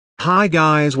Hi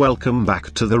guys, welcome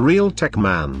back to the Real Tech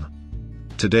Man.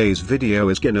 Today's video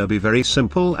is gonna be very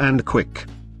simple and quick.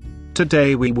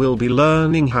 Today we will be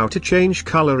learning how to change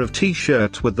color of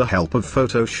t-shirt with the help of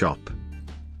Photoshop.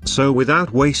 So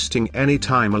without wasting any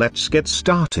time, let's get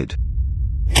started.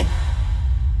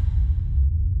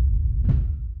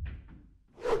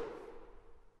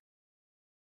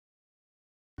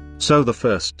 So the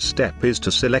first step is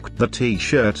to select the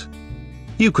t-shirt.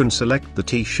 You can select the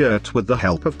t-shirt with the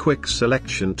help of Quick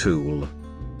Selection tool.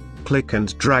 Click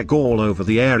and drag all over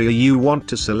the area you want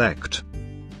to select.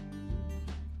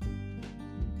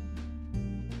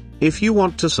 If you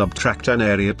want to subtract an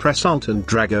area, press Alt and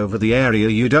drag over the area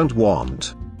you don't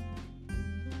want.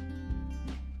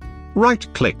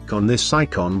 Right-click on this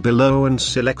icon below and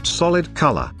select Solid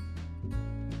Color.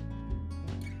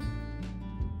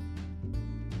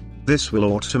 This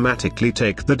will automatically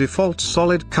take the default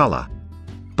solid color.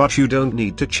 But you don't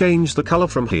need to change the color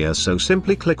from here, so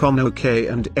simply click on OK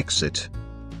and exit.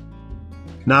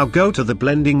 Now go to the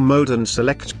blending mode and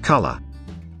select color.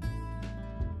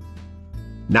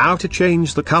 Now to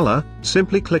change the color,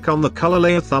 simply click on the color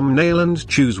layer thumbnail and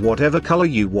choose whatever color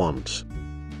you want.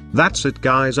 That's it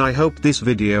guys, I hope this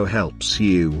video helps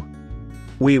you.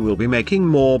 We will be making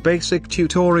more basic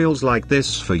tutorials like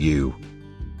this for you.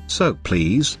 So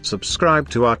please subscribe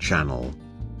to our channel.